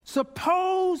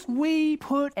Suppose we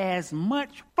put as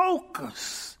much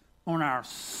focus on our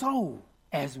soul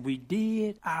as we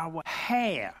did our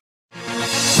hair. Mothers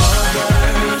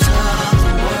of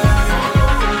the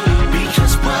world,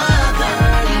 because brother,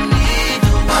 you need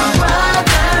the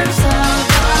brothers of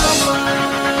the world.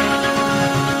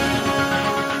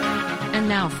 And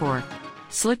now for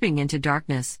Slipping into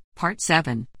Darkness, Part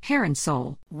 7, Hair and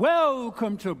Soul.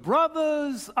 Welcome to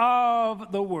Brothers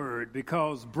of the Word,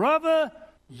 because, brother,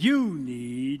 you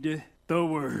need the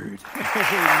Word. Amen,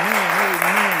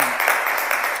 amen.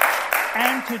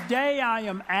 And today I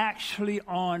am actually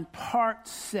on Part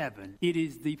 7. It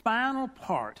is the final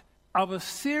part of a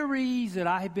series that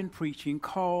I have been preaching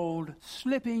called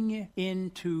Slipping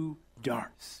into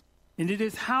Darkness. And it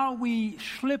is how we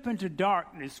slip into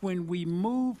darkness when we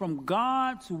move from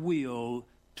God's will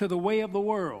to the way of the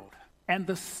world. And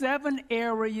the 7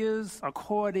 areas,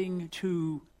 according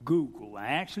to Google, I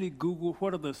actually Googled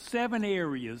what are the 7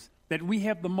 areas that we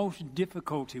have the most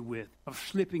difficulty with of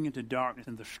slipping into darkness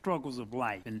and the struggles of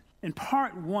life. And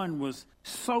part 1 was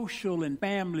social and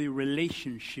family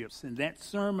relationships. And that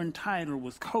sermon title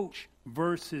was Coach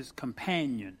versus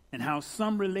Companion, and how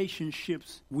some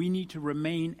relationships we need to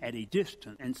remain at a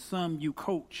distance, and some you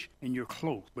coach and you're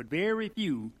close. But very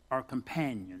few are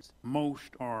companions.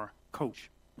 Most are coach.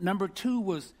 Number 2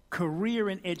 was career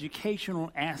and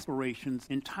educational aspirations,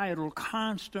 entitled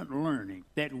Constant Learning,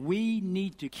 that we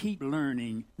need to keep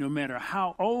learning no matter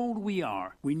how old we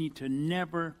are. We need to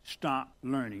never stop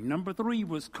learning. Number 3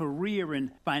 was career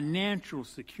and financial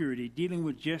security, dealing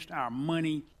with just our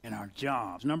money and our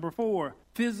jobs. Number 4,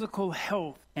 physical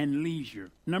health and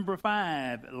leisure. Number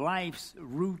 5, life's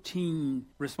routine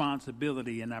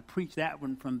responsibility, and I preached that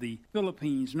one from the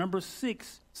Philippines. Number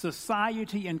 6,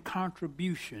 society and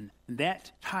contribution.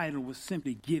 That title was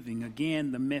simply giving,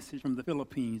 again, the message from the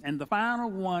Philippines. And the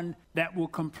final one that will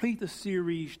complete the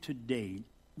series today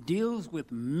deals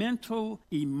with mental,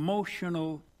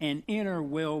 emotional, and inner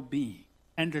well-being.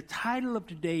 And the title of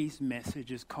today's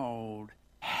message is called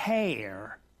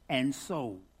Hair and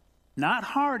Soul. Not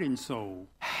heart and soul,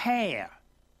 hair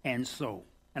and soul.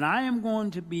 And I am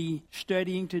going to be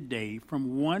studying today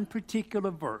from one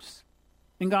particular verse.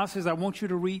 And God says, I want you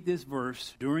to read this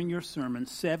verse during your sermon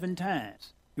 7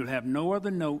 times. You'll have no other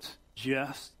notes,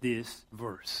 just this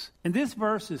verse. And this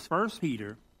verse is 1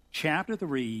 Peter chapter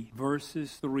 3,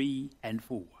 verses 3 and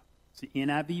 4. It's the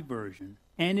NIV version.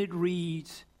 And it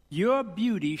reads, your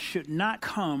beauty should not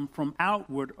come from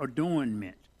outward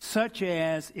adornment, such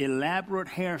as elaborate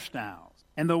hairstyles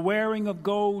and the wearing of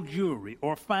gold jewelry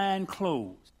or fine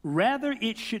clothes. Rather,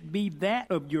 it should be that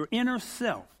of your inner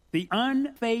self, the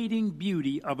unfading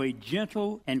beauty of a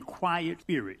gentle and quiet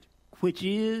spirit, which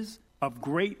is of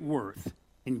great worth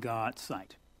in God's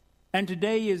sight. And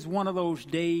today is one of those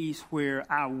days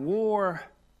where I wore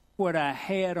what I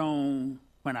had on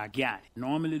when I got it.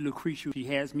 Normally, Lucretia, she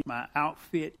has me my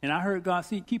outfit, and I heard God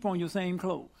say, keep on your same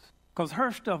clothes, because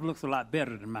her stuff looks a lot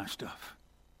better than my stuff.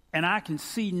 And I can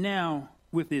see now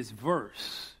with this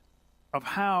verse of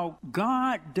how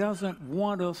God doesn't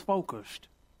want us focused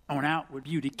on outward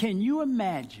beauty. Can you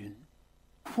imagine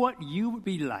what you would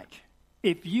be like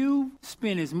if you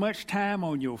spent as much time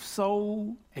on your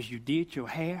soul as you did your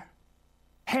hair?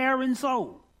 Hair and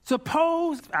soul.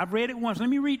 Suppose, I've read it once, let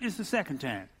me read this a second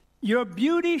time. Your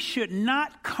beauty should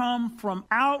not come from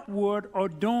outward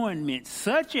adornment,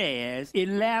 such as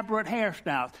elaborate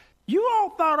hairstyles. You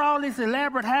all thought all this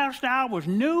elaborate hairstyle was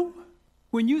new?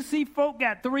 When you see folk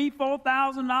got $3,000,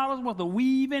 $4,000 worth of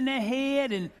weave in their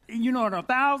head and,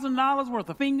 $1,000 worth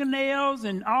of fingernails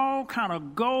and all kind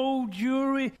of gold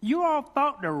jewelry, you all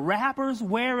thought the rappers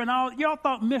wearing y'all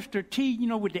thought Mr. T,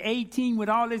 with the 18 with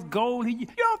all this gold,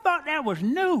 y'all thought that was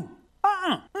new.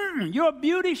 Your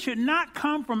beauty should not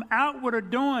come from outward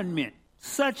adornment,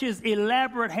 such as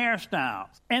elaborate hairstyles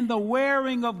and the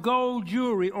wearing of gold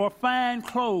jewelry or fine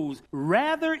clothes.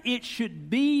 Rather, it should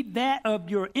be that of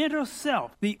your inner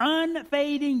self, the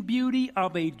unfading beauty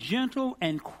of a gentle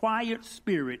and quiet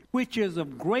spirit, which is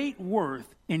of great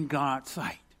worth in God's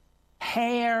sight.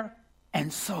 Hair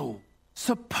and soul.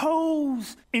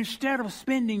 Suppose instead of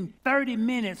spending 30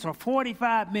 minutes or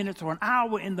 45 minutes or an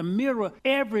hour in the mirror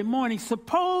every morning,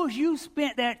 suppose you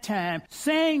spent that time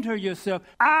saying to yourself,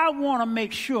 I want to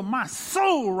make sure my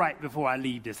soul right before I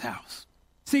leave this house.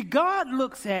 See, God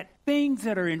looks at things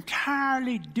that are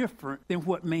entirely different than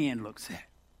what man looks at.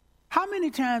 How many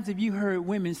times have you heard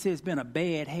women say it's been a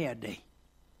bad hair day?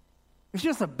 It's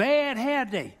just a bad hair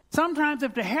day. Sometimes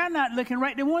if the hair not looking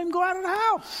right, they won't even go out of the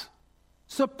house.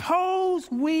 Suppose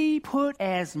we put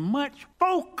as much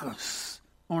focus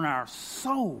on our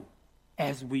soul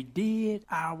as we did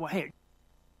our hair.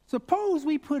 Suppose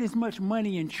we put as much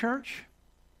money in church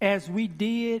as we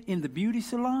did in the beauty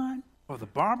salon or the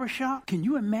barber shop. Can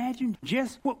you imagine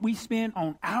just what we spend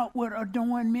on outward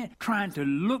adornment, trying to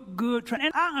look good?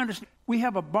 And I understand. We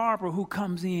have a barber who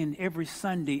comes in every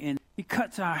Sunday and he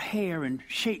cuts our hair and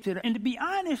shapes it. And to be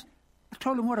honest, I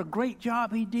told him what a great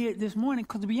job he did this morning,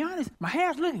 because to be honest, my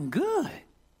hair's looking good.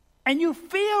 And you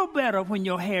feel better when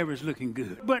your hair is looking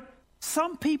good. But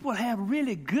some people have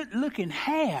really good-looking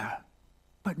hair,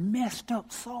 but messed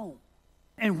up soul.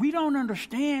 And we don't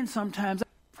understand sometimes.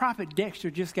 Prophet Dexter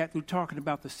just got through talking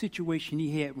about the situation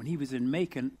he had when he was in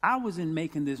Macon. I was in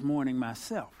Macon this morning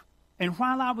myself. And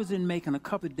while I was in Macon a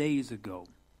couple of days ago,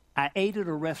 I ate at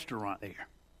a restaurant there.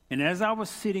 And as I was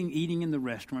sitting eating in the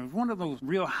restaurant, it was one of those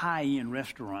real high-end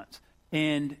restaurants,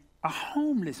 and a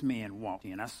homeless man walked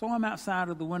in. I saw him outside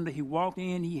of the window. He walked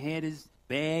in. He had his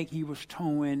bag he was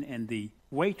towing, and the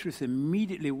waitress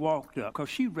immediately walked up because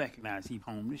she recognized he's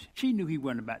homeless. She knew he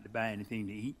wasn't about to buy anything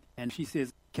to eat. And she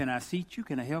says, "Can I seat you?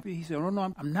 Can I help you?" He said, "Oh,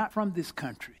 no, I'm not from this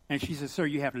country." And she said, "Sir,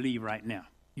 you have to leave right now.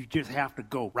 You just have to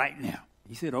go right now."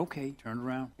 He said, "Okay." Turned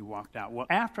around. He walked out. Well,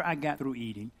 after I got through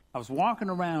eating, I was walking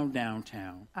around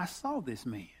downtown. I saw this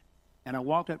man. And I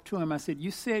walked up to him. I said,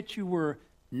 "You said you were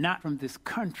not from this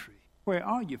country. Where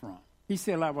are you from?" He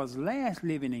said, "I was last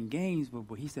living in Gainesville."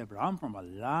 But he said, "But I'm from a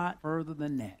lot further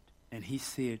than that." And he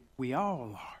said, "We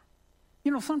all are."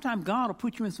 You know, sometimes God will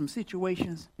put you in some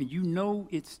situations and you know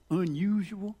it's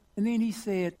unusual. And then he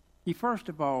said, he first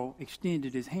of all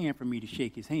extended his hand for me to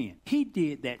shake his hand. He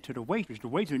did that to the waitress. The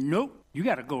waitress said, "Nope, you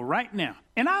got to go right now."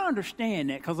 And I understand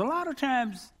that, because a lot of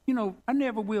times, you know, I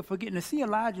never will forget. And see,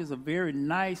 Elijah's a very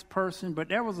nice person, but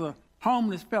there was a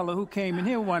homeless fellow who came in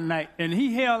here one night, and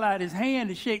he held out his hand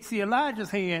to shake see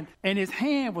Elijah's hand, and his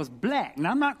hand was black.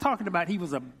 Now, I'm not talking about he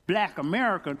was a black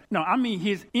American. No, I mean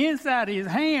his inside of his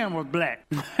hand was black.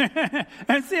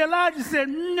 And see, Elijah said,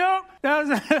 "Nope."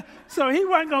 So he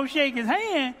wasn't going to shake his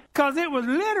hand because it was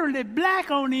literally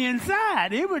black on the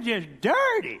inside. It was just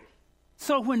dirty.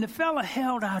 So when the fella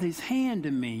held out his hand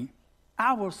to me,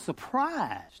 I was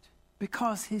surprised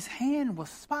because his hand was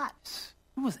spotless.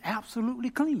 It was absolutely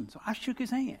clean. So I shook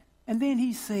his hand. And then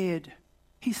he said,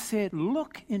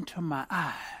 "Look into my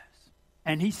eyes."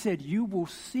 And he said, "You will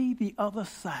see the other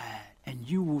side and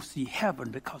you will see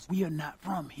heaven, because we are not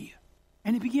from here."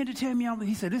 And he began to tell me all that.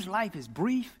 He said, "This life is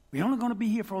brief. We're only going to be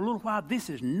here for a little while. This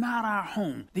is not our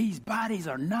home. These bodies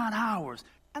are not ours."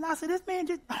 And I said, this man,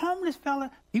 just a homeless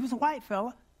fella, he was a white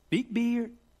fella, big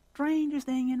beard, strangest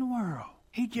thing in the world.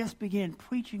 He just began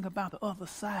preaching about the other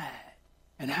side.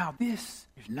 And how this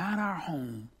is not our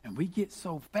home, and we get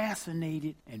so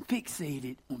fascinated and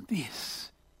fixated on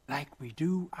this like we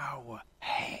do our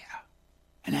hair.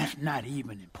 And that's not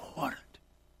even important.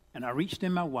 And I reached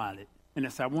in my wallet, and I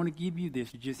said, "I want to give you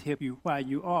this to just help you while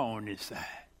you are on this side."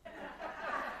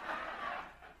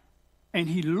 And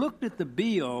he looked at the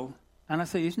bill, and I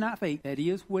said, "It's not fake. That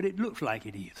is what it looks like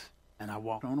it is." And I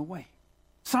walked on away.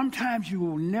 Sometimes you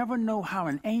will never know how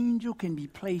an angel can be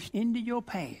placed into your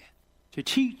path to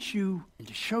teach you and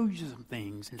to show you some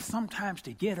things, and sometimes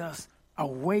to get us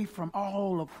away from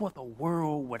all of what the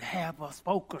world would have us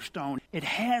focused on. It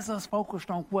has us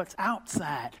focused on what's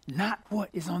outside, not what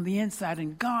is on the inside.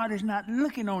 And God is not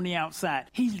looking on the outside.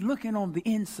 He's looking on the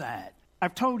inside.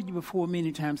 I've told you before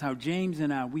many times how James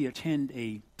and I, we attend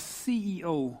a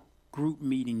CEO group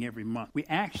meeting every month. We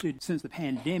actually, since the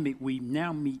pandemic, we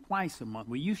now meet twice a month.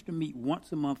 We used to meet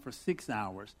once a month for 6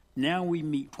 hours. Now we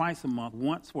meet twice a month,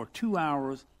 once for 2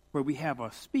 hours where we have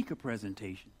a speaker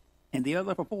presentation, and the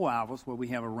other for 4 hours where we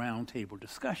have a roundtable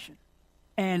discussion.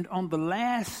 And on the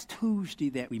last Tuesday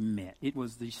that we met, it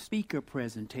was the speaker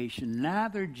presentation.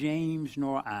 Neither James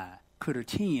nor I could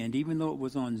attend, even though it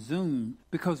was on Zoom,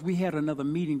 because we had another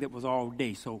meeting that was all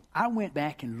day. So I went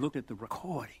back and looked at the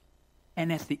recording.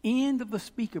 And at the end of the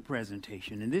speaker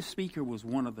presentation, and this speaker was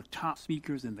one of the top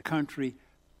speakers in the country,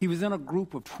 he was in a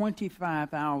group of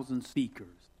 25,000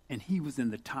 speakers, and he was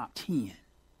in the top 10.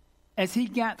 As he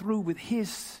got through with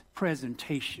his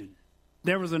presentation,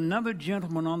 there was another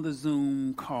gentleman on the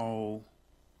Zoom call,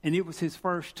 and it was his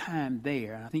first time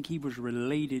there. I think he was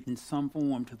related in some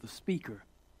form to the speaker,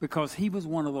 because he was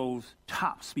one of those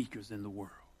top speakers in the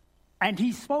world. And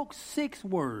he spoke 6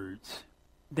 words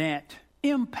that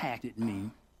impacted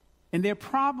me, and they're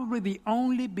probably the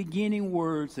only beginning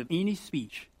words of any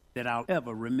speech that I'll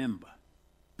ever remember.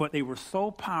 But they were so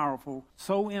powerful,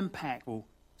 so impactful,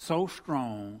 so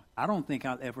strong, I don't think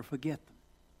I'll ever forget them.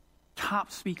 Top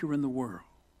speaker in the world,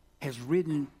 has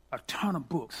written a ton of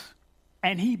books,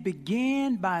 and he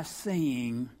began by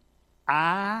saying,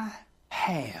 "I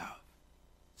have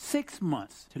 6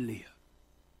 months to live.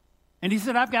 And he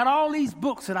said, I've got all these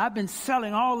books that I've been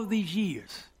selling all of these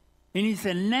years. And he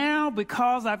said, now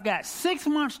because I've got 6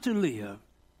 months to live,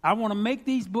 I want to make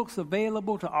these books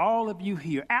available to all of you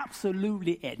here,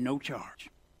 absolutely at no charge.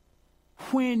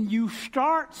 When you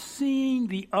start seeing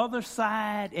the other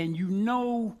side and you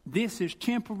know this is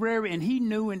temporary, and he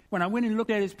knew, and when I went and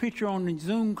looked at his picture on the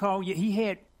Zoom call, he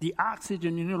had the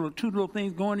oxygen, two little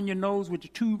things going in your nose with the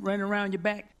tube running around your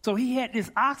back. So he had this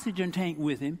oxygen tank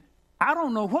with him. I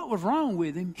don't know what was wrong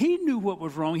with him. He knew what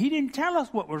was wrong. He didn't tell us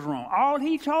what was wrong. All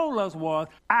he told us was,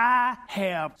 I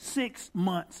have 6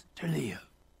 months to live.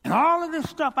 And all of this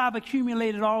stuff I've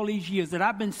accumulated all these years that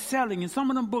I've been selling, and some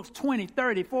of them books 20,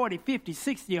 30, 40, 50,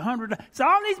 60, 100. So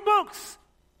all these books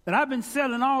that I've been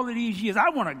selling all of these years, I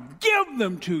want to give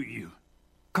them to you.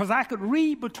 Because I could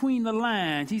read between the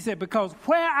lines. He said, because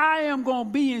where I am going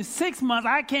to be in 6 months,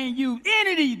 I can't use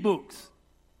any of these books.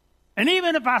 And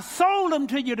even if I sold them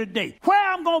to you today,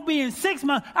 where I'm going to be in 6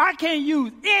 months, I can't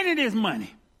use any of this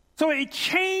money. So it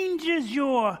changes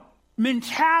your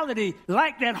mentality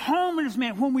like that homeless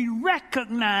man when we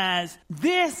recognize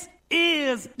this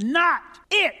is not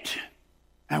it.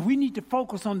 And we need to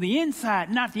focus on the inside,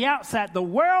 not the outside. The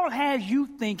world has you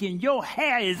thinking your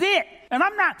hair is it. And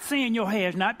I'm not saying your hair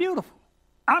is not beautiful.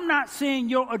 I'm not saying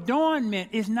your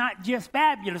adornment is not just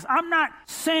fabulous. I'm not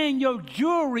saying your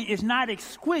jewelry is not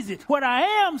exquisite. What I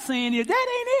am saying is that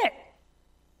ain't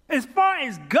it. As far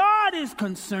as God is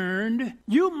concerned,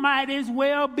 you might as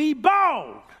well be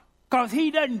bald, because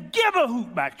he doesn't give a hoot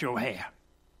about your hair.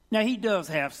 Now, he does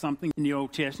have something in the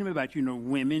Old Testament about,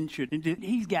 women should.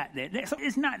 He's got that. So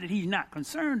it's not that he's not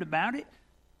concerned about it,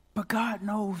 but God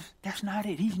knows that's not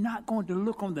it. He's not going to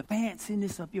look on the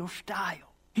fanciness of your style.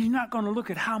 He's not going to look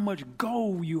at how much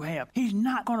gold you have. He's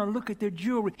not going to look at the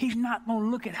jewelry. He's not going to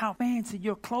look at how fancy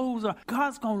your clothes are.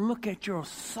 God's going to look at your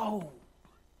soul.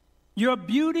 Your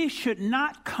beauty should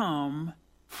not come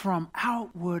from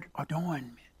outward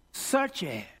adornment, such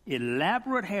as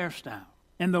elaborate hairstyle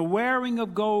and the wearing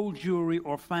of gold jewelry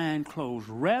or fine clothes.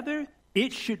 Rather,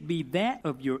 it should be that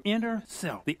of your inner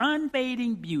self, the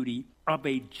unfading beauty of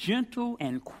a gentle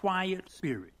and quiet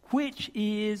spirit, which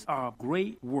is of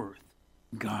great worth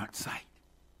in God's sight.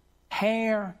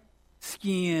 Hair,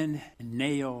 skin, and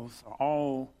nails are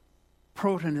all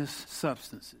proteinous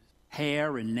substances.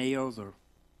 Hair and nails are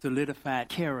solidified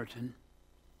keratin.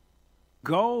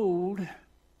 Gold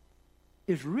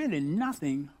is really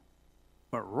nothing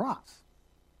but rocks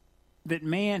that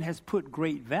man has put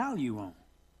great value on.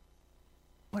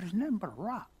 But it's nothing but a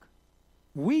rock.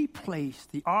 We place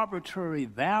the arbitrary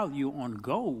value on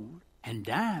gold and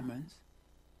diamonds,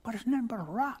 but it's nothing but a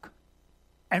rock.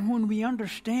 And when we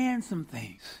understand some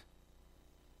things,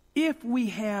 if we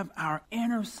have our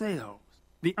inner selves,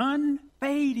 the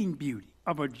unfading beauty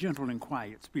of a gentle and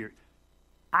quiet spirit,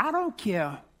 I don't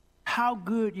care how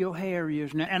good your hair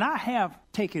is now. And I have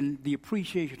taken the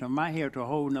appreciation of my hair to a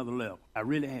whole nother level. I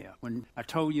really have. When I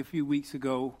told you a few weeks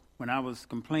ago, when I was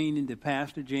complaining to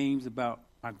Pastor James about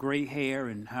my gray hair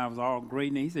and how I was all gray,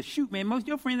 and he said, shoot, man, most of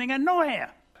your friends ain't got no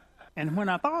hair. And when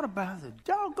I thought about it, I said,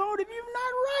 doggone it, you're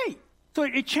not right. So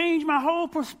it changed my whole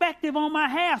perspective on my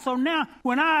hair. So now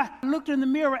when I looked in the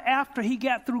mirror after he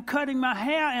got through cutting my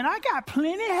hair, and I got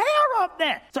plenty of hair up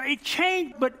there. So it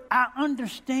changed, but I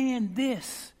understand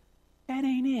this. That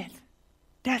ain't it.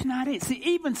 That's not it. See,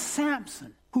 even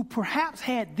Samson, who perhaps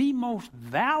had the most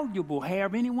valuable hair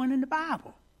of anyone in the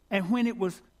Bible, and when it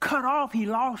was cut off, he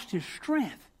lost his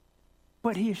strength.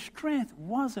 But his strength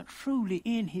wasn't truly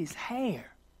in his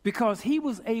hair, because he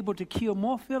was able to kill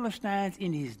more Philistines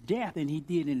in his death than he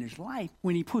did in his life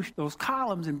when he pushed those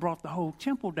columns and brought the whole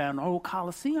temple down, the whole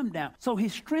Colosseum down. So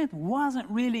his strength wasn't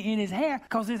really in his hair,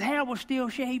 because his hair was still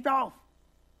shaved off.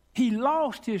 He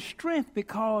lost his strength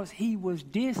because he was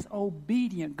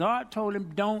disobedient. God told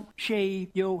him, don't shave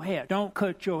your hair. Don't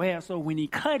cut your hair. So when he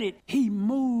cut it, he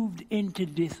moved into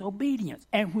disobedience.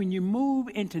 And when you move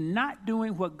into not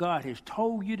doing what God has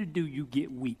told you to do, you get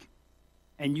weak.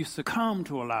 And you succumb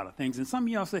to a lot of things. And some of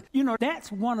y'all say, that's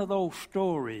one of those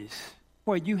stories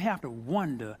where you have to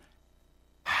wonder,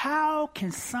 how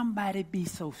can somebody be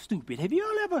so stupid? Have you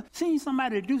all ever seen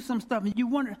somebody do some stuff and you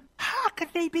wonder, how could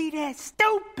they be that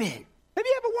stupid? Have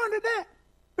you ever wondered that?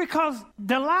 Because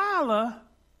Delilah,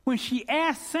 when she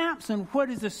asked Samson, what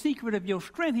is the secret of your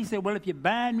strength? He said, well, if you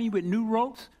bind me with new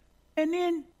ropes. And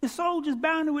then the soldiers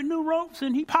bound him with new ropes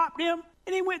and he popped them.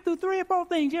 And he went through 3 or 4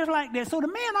 things just like that. So the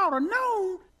man ought to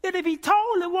known that if he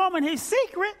told the woman his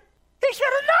secret, he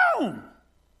should have known.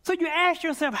 So you ask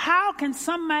yourself, how can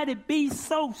somebody be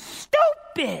so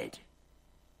stupid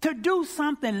to do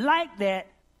something like that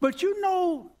But you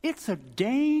know, it's a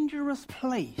dangerous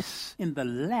place in the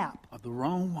lap of the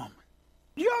wrong woman.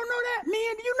 You all know that?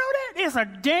 Men, do you know that? It's a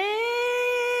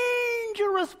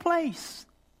dangerous place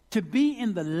to be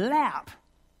in the lap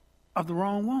of the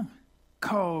wrong woman.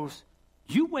 Because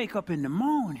you wake up in the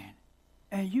morning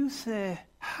and you say,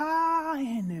 how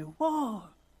in the world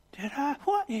did I,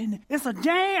 what in the, it's a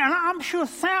damn, and I'm sure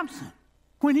Samson,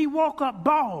 when he woke up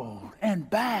bald and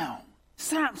bound,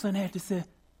 Samson had to say,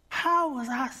 how was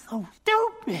I so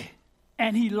stupid?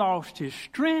 And he lost his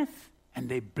strength, and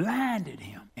they blinded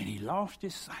him, and he lost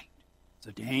his sight. It's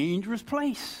a dangerous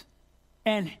place.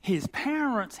 And his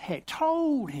parents had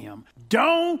told him,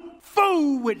 don't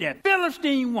fool with that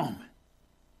Philistine woman.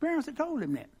 Parents had told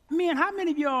him that. Men, how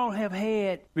many of y'all have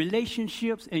had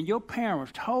relationships and your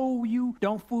parents told you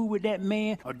don't fool with that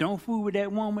man or don't fool with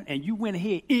that woman, and you went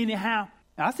ahead anyhow?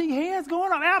 I see hands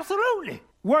going up. Absolutely.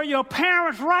 Were your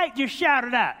parents right? Just shout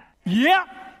it out. Yep.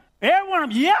 Every one of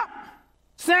them, yep.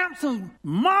 Samson's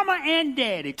mama and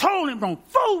daddy told him don't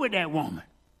fool with that woman.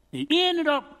 He ended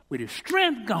up with his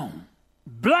strength gone,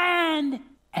 blind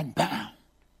and bound.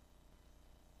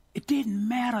 It didn't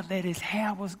matter that his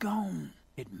hair was gone.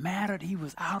 It mattered he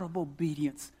was out of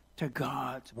obedience to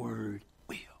God's word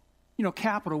will. You know,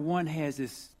 Capital One has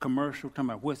this commercial talking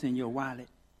about what's in your wallet.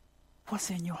 What's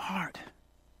in your heart?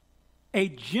 A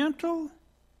gentle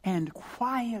and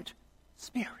quiet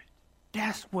spirit.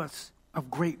 That's what's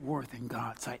of great worth in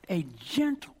God's sight. A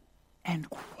gentle and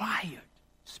quiet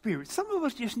spirit. Some of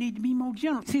us just need to be more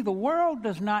gentle. See, the world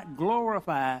does not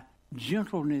glorify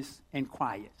gentleness and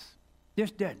quietness.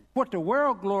 Just doesn't. What the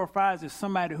world glorifies is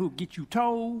somebody who gets you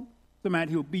told,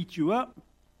 somebody who'll beat you up,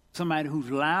 somebody who's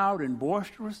loud and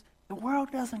boisterous. The world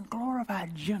doesn't glorify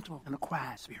gentle and a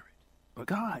quiet spirit, but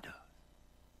God does.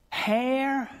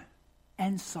 Hair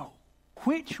and soul.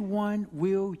 Which one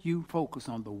will you focus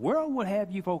on? The world will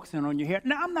have you focusing on your hair.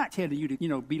 Now, I'm not telling you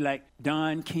to, be like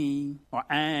Don King or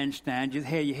Einstein, just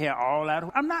have your hair all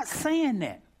out. I'm not saying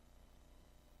that.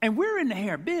 And we're in the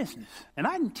hair business. And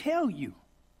I can tell you,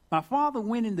 my father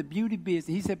went in the beauty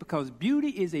business. He said, because beauty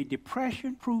is a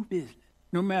depression-proof business.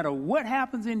 No matter what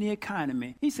happens in the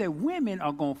economy, he said, women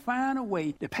are going to find a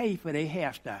way to pay for their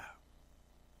hairstyle.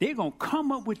 They're going to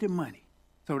come up with the money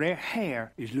so their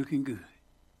hair is looking good.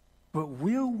 But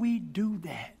will we do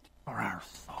that for our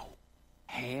soul?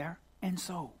 Hair and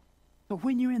soul. So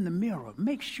when you're in the mirror,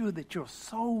 make sure that your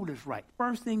soul is right.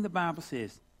 First thing the Bible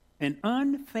says, an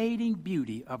unfading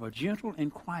beauty of a gentle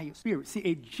and quiet spirit. See,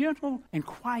 a gentle and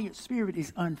quiet spirit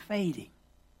is unfading.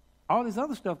 All this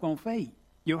other stuff going to fade.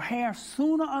 Your hair,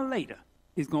 sooner or later,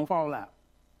 is going to fall out.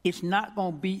 It's not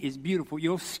going to be as beautiful.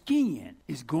 Your skin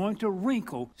is going to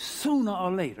wrinkle sooner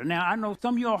or later. Now, I know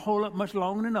some of y'all hold up much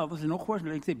longer than others. There's no question.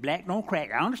 They say black don't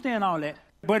crack. I understand all that.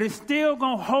 But it's still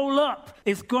going to hold up.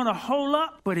 It's going to hold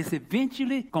up, but it's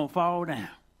eventually going to fall down.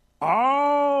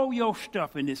 All your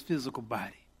stuff in this physical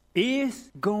body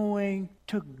is going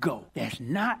to go. That's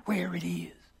not where it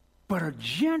is. But a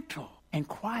gentle and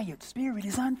quiet spirit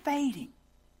is unfading.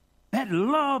 That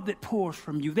love that pours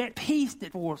from you, that peace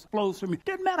that flows from you,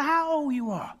 doesn't matter how old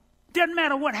you are. Doesn't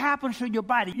matter what happens to your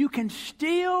body. You can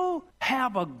still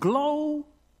have a glow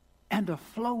and a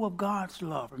flow of God's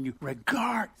love from you,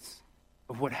 regardless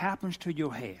of what happens to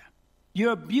your hair.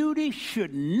 Your beauty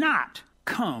should not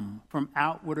come from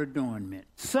outward adornment,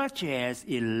 such as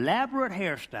elaborate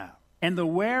hairstyle and the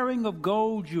wearing of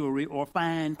gold jewelry or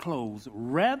fine clothes.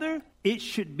 Rather, it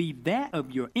should be that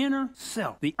of your inner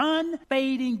self, the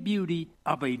unfading beauty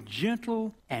of a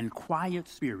gentle and quiet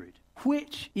spirit,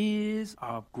 which is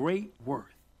of great worth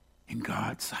in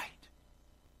God's sight.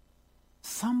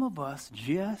 Some of us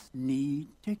just need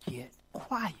to get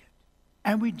quiet,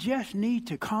 and we just need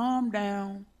to calm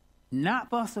down, not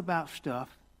fuss about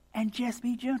stuff, and just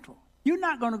be gentle. You're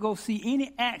not going to go see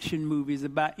any action movies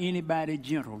about anybody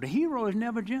gentle. The hero is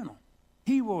never gentle.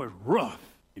 The hero is rough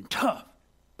and tough.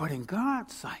 But in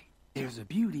God's sight, there's a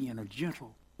beauty in a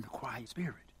gentle and a quiet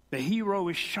spirit. The hero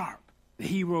is sharp. The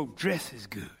hero dresses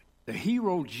good. The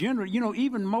hero generally,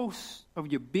 even most of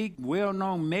your big,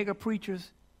 well-known mega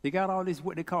preachers, they got all this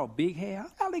what they call big hair.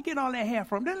 How they get all that hair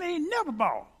from? They ain't never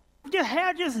bald. Just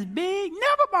hair just as big,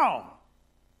 never bald.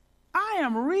 I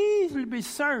am reasonably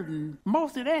certain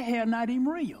most of that hair not even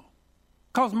real.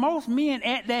 Because most men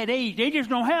at that age, they just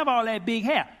don't have all that big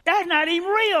hair. That's not even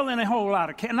real in a whole lot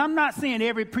of cases. And I'm not saying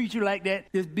every preacher like that,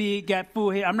 this big, got full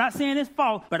hair. I'm not saying it's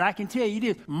false, but I can tell you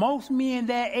this. Most men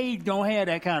that age don't have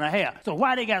that kind of hair. So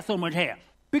why they got so much hair?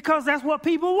 Because that's what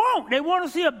people want. They want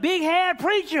to see a big-haired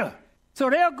preacher. So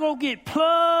they'll go get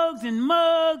plugs and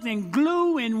mugs and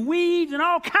glue and weeds and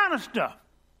all kind of stuff.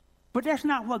 But that's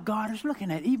not what God is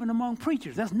looking at, even among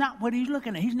preachers. That's not what he's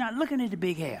looking at. He's not looking at the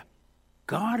big hair.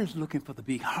 God is looking for the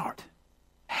big heart,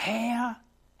 hair,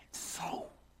 and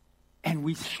soul. And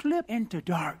we slip into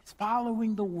darkness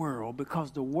following the world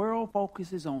because the world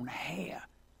focuses on hair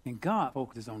and God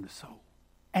focuses on the soul.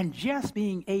 And just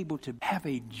being able to have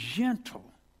a gentle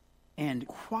and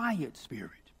quiet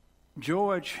spirit.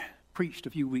 George preached a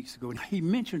few weeks ago, and he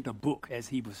mentioned a book as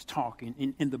he was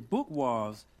talking. And the book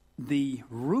was The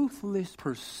Ruthless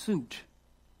Pursuit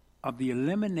of the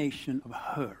Elimination of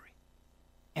Hurry.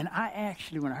 And I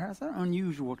actually, when I heard that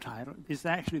unusual title, it's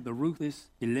actually The Ruthless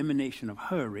Elimination of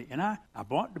Hurry. And I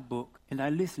bought the book and I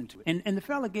listened to it. And the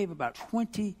fellow gave about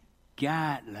 20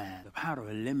 guidelines of how to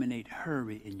eliminate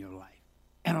hurry in your life.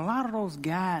 And a lot of those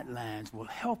guidelines will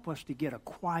help us to get a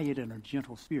quiet and a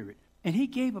gentle spirit. And he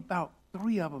gave about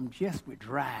 3 of them just with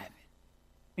driving.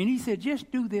 And he said,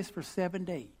 just do this for 7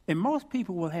 days. And most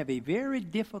people will have a very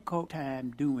difficult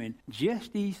time doing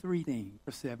just these 3 things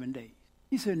for 7 days.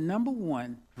 He said, number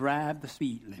 1, drive the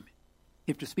speed limit.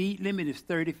 If the speed limit is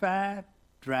 35,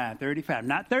 drive 35.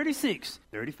 Not 36,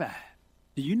 35.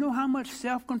 Do you know how much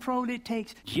self-control it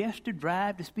takes just to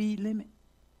drive the speed limit?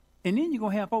 And then you're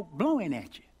going to have folk blowing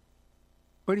at you.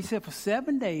 But he said for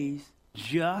 7 days,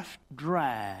 just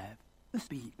drive the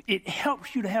speed. It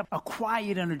helps you to have a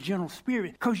quiet and a gentle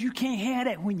spirit because you can't have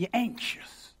that when you're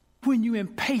anxious, when you're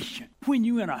impatient, when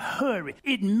you're in a hurry.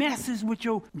 It messes with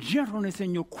your gentleness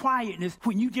and your quietness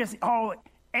when you just all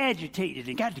agitated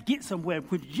and got to get somewhere,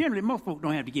 which generally most folks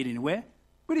don't have to get anywhere.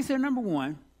 But he said, number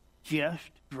 1, just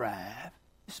drive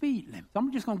the speed limit. So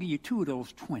I'm just going to give you 2 of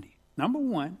those 20. Number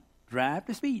 1, drive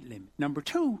the speed limit. Number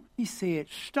 2, he said,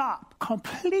 stop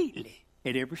completely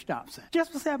at every stop sign.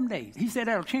 Just for 7 days. He said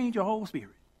that'll change your whole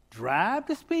spirit. Drive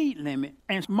the speed limit.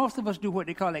 And most of us do what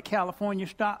they call that California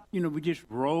stop. You know, we just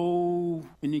roll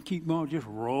and then keep going, just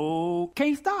roll.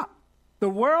 Can't stop. The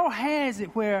world has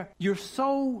it where you're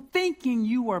so thinking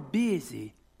you are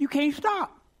busy, you can't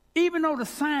stop. Even though the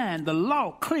sign, the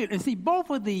law, clear. And see, both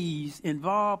of these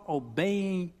involve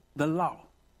obeying the law.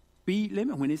 Speed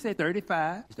limit, when it says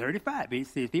 35, it's 35. If it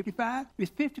says 55,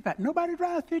 it's 55. Nobody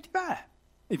drives 55.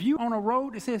 If you on a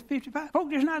road that says 55,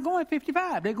 folks just not going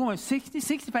 55. They're going 60,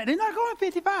 65. They're not going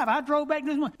 55. I drove back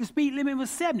this morning. The speed limit was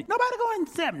 70. Nobody going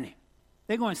 70.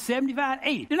 They're going 75,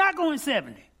 80. They're not going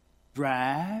 70.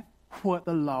 Drive what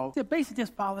the law said. Basically,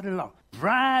 just follow the law.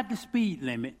 Drive the speed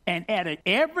limit, and at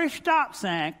every stop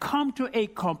sign, come to a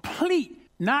complete,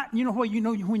 not, where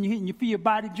when you're hitting, you feel your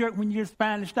body jerk when you just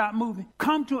finally stop moving.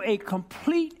 Come to a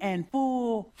complete and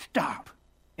full stop.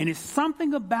 And it's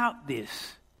something about this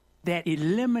that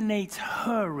eliminates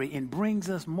hurry and brings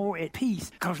us more at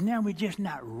peace because now we're just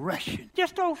not rushing.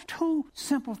 Just those 2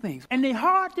 simple things. And they're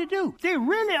hard to do. They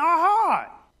really are hard.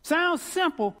 Sounds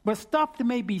simple, but stuff that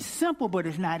may be simple, but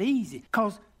it's not easy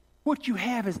because what you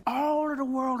have is all of the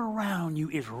world around you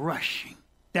is rushing.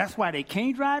 That's why they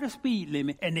can't drive the speed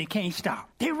limit and they can't stop.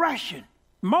 They're rushing.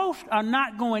 Most are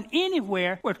not going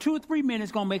anywhere where 2 or 3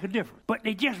 minutes going to make a difference. But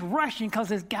they're just rushing because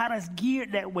it's got us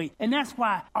geared that way. And that's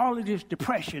why all of this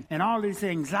depression and all of this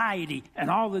anxiety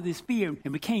and all of this fear,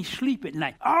 and we can't sleep at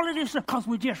night. All of this because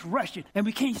we're just rushing and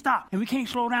we can't stop and we can't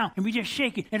slow down and we just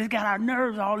shaking and it's got our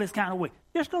nerves all this kind of way.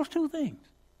 Just those 2 things.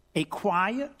 A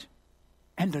quiet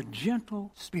and a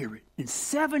gentle spirit. In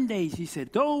 7 days, he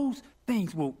said, those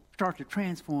things will start to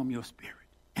transform your spirit.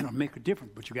 And it'll make a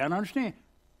difference. But you got to understand,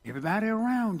 everybody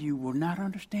around you will not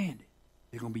understand it.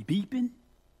 They're going to be beeping,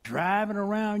 driving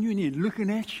around you, and then looking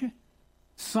at you.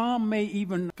 Some may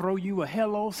even throw you a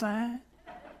hello sign.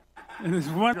 And there's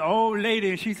one old lady,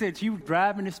 and she said she was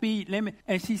driving the speed limit.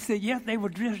 And she said, yes, they were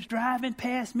just driving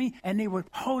past me, and they were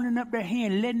holding up their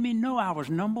hand, letting me know I was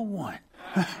number 1.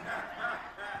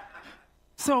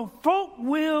 So folk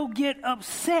will get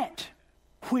upset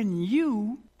when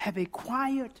you have a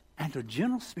quiet and a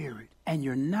gentle spirit, and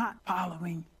you're not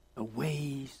following the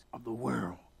ways of the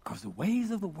world. Because the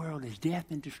ways of the world is death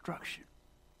and destruction.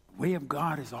 The way of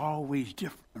God is always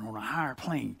different and on a higher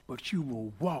plane, but you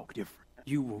will walk different.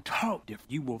 You will talk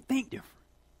different. You will think different.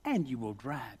 And you will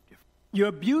drive different.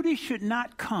 Your beauty should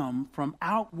not come from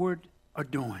outward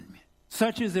adornment,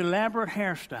 such as elaborate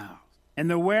hairstyles and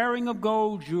the wearing of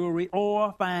gold jewelry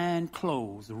or fine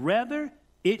clothes. Rather,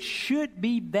 it should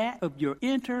be that of your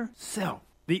inner self,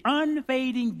 the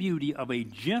unfading beauty of a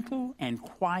gentle and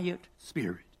quiet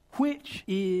spirit, which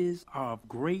is of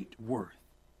great worth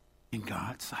in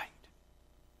God's sight.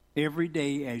 Every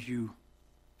day as you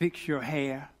fix your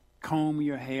hair, comb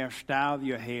your hair, style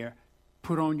your hair,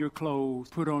 put on your clothes,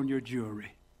 put on your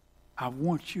jewelry, I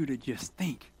want you to just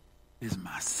think, is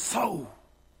my soul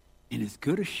in as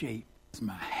good a shape as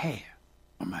my hair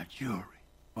for my jewelry,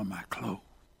 for my clothes?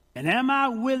 And am I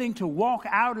willing to walk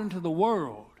out into the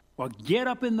world or get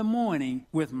up in the morning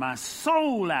with my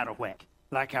soul out of whack,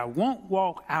 like I won't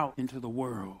walk out into the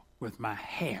world with my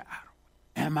hair out of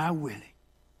whack? Am I willing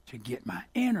to get my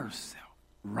inner self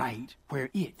right where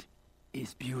it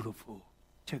is beautiful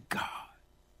to God?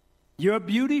 Your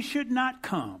beauty should not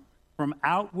come from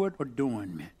outward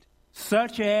adornment,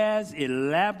 such as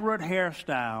elaborate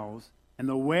hairstyles and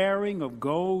the wearing of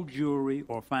gold jewelry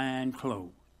or fine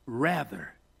clothes.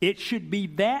 Rather, it should be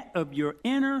that of your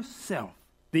inner self,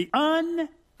 the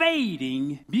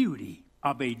unfading beauty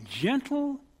of a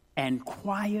gentle and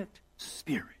quiet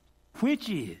spirit, which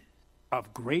is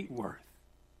of great worth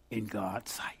in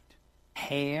God's sight.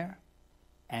 Hair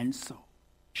and soul.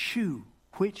 Choose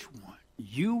which one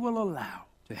you will allow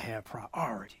to have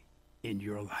priority in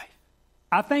your life.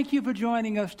 I thank you for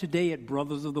joining us today at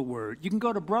Brothers of the Word. You can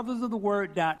go to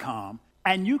brothersoftheword.com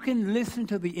and you can listen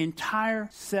to the entire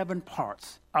 7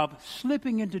 parts of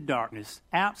Slipping into Darkness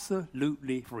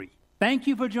absolutely free. Thank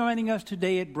you for joining us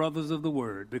today at Brothers of the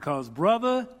Word, because,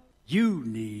 brother, you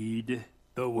need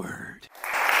the Word.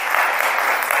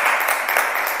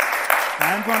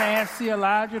 I'm going to ask the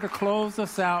Elijah to close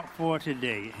us out for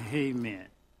today. Amen.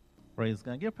 Praise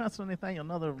God. Give Pastor Nathaniel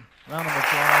another round of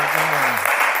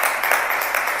applause.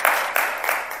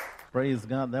 Praise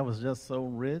God. That was just so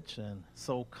rich and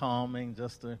so calming,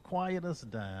 just to quiet us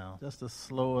down, just to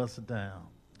slow us down,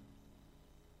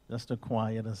 just to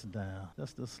quiet us down,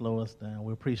 just to slow us down.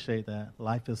 We appreciate that.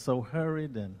 Life is so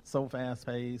hurried and so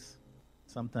fast-paced.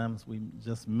 Sometimes we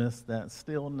just miss that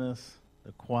stillness,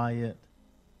 the quiet,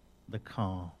 the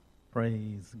calm.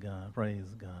 Praise God.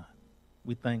 Praise God.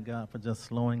 We thank God for just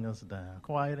slowing us down,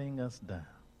 quieting us down.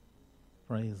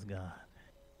 Praise God.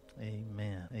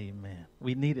 Amen. Amen.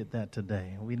 We needed that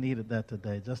today. We needed that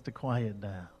today, just to quiet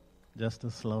down, just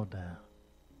to slow down.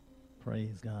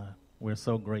 Praise God. We're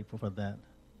so grateful for that.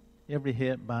 Every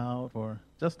head bowed for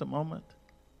just a moment.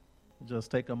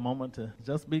 Just take a moment to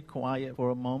just be quiet for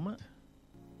a moment.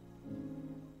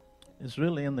 It's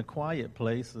really in the quiet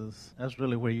places. That's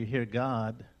really where you hear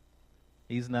God.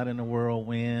 He's not in the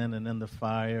whirlwind and in the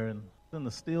fire, and in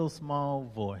the still small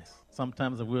voice.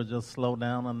 Sometimes if we'll just slow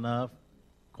down enough,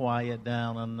 quiet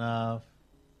down enough,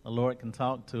 the Lord can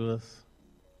talk to us.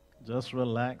 Just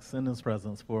relax in His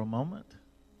presence for a moment.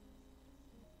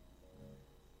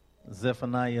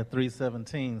 Zephaniah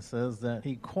 3:17 says that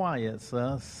He quiets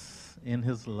us in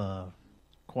His love.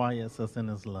 Quiets us in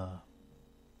His love.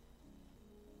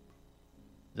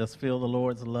 Just feel the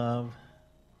Lord's love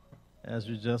as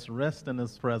you just rest in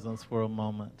His presence for a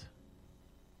moment.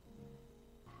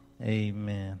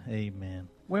 Amen. Amen.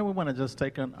 Well, we want to just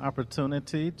take an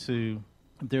opportunity to,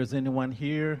 if there's anyone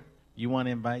here, you want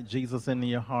to invite Jesus into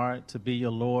your heart to be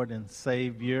your Lord and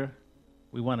Savior,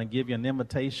 we want to give you an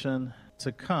invitation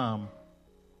to come.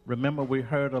 Remember, we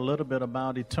heard a little bit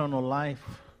about eternal life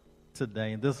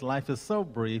today. This life is so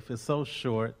brief, it's so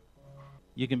short.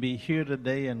 You can be here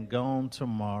today and gone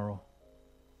tomorrow.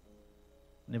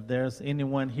 And if there's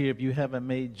anyone here, if you haven't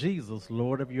made Jesus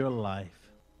Lord of your life,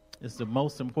 it's the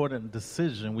most important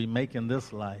decision we make in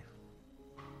this life.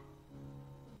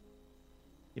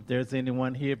 If there's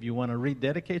anyone here, if you want to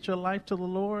rededicate your life to the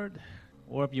Lord,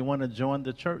 or if you want to join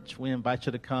the church, we invite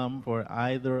you to come for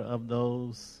either of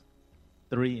those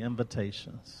 3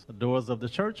 invitations. The doors of the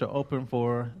church are open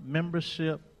for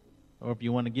membership, or if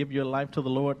you want to give your life to the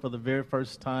Lord for the very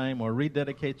first time, or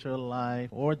rededicate your life,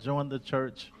 or join the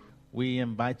church, we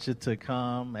invite you to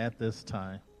come at this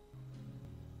time.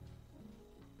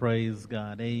 Praise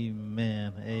God.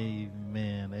 Amen.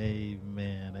 Amen.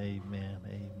 Amen. Amen.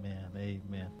 Amen.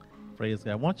 Amen. Praise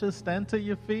God. Won't you stand to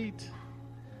your feet?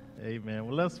 Amen.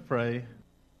 Well, let's pray.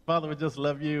 Father, we just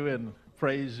love you and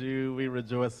praise you. We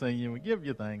rejoice in you. We give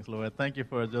you thanks, Lord. Thank you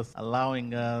for just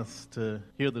allowing us to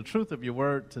hear the truth of your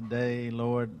word today,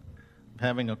 Lord.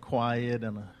 Having a quiet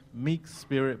and a meek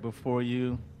spirit before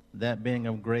you, that being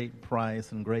of great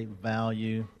price and great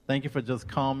value. Thank you for just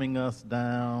calming us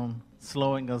down,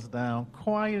 slowing us down,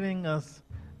 quieting us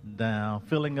down,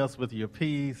 filling us with your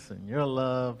peace and your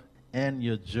love and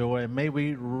your joy. May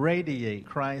we radiate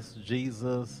Christ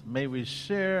Jesus. May we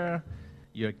share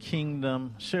your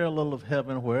kingdom, share a little of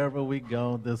heaven wherever we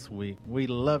go this week. We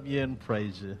love you and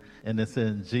praise you. And it's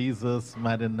in Jesus'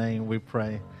 mighty name we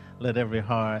pray. Let every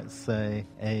heart say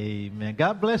amen.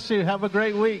 God bless you. Have a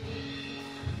great week.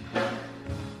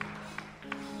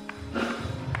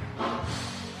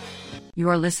 You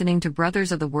are listening to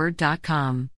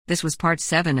brothersoftheword.com. This was part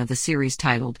 7 of the series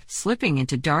titled Slipping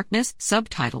into Darkness,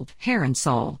 subtitled Hair and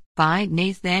Soul, by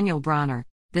Nathaniel Bronner.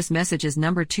 This message is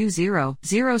number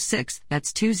 2006.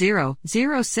 That's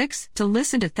 2006. To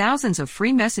listen to thousands of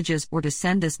free messages or to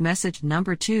send this message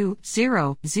number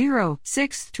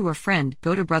 2006 to a friend,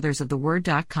 go to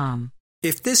brothersoftheword.com.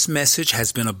 If this message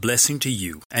has been a blessing to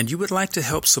you and you would like to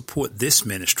help support this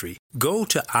ministry, go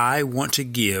to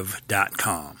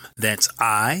iwanttogive.com. That's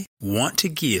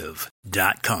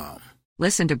iwanttogive.com.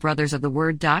 Listen to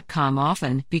brothersoftheword.com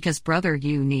often because, brother,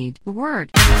 you need the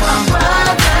word. My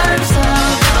brother.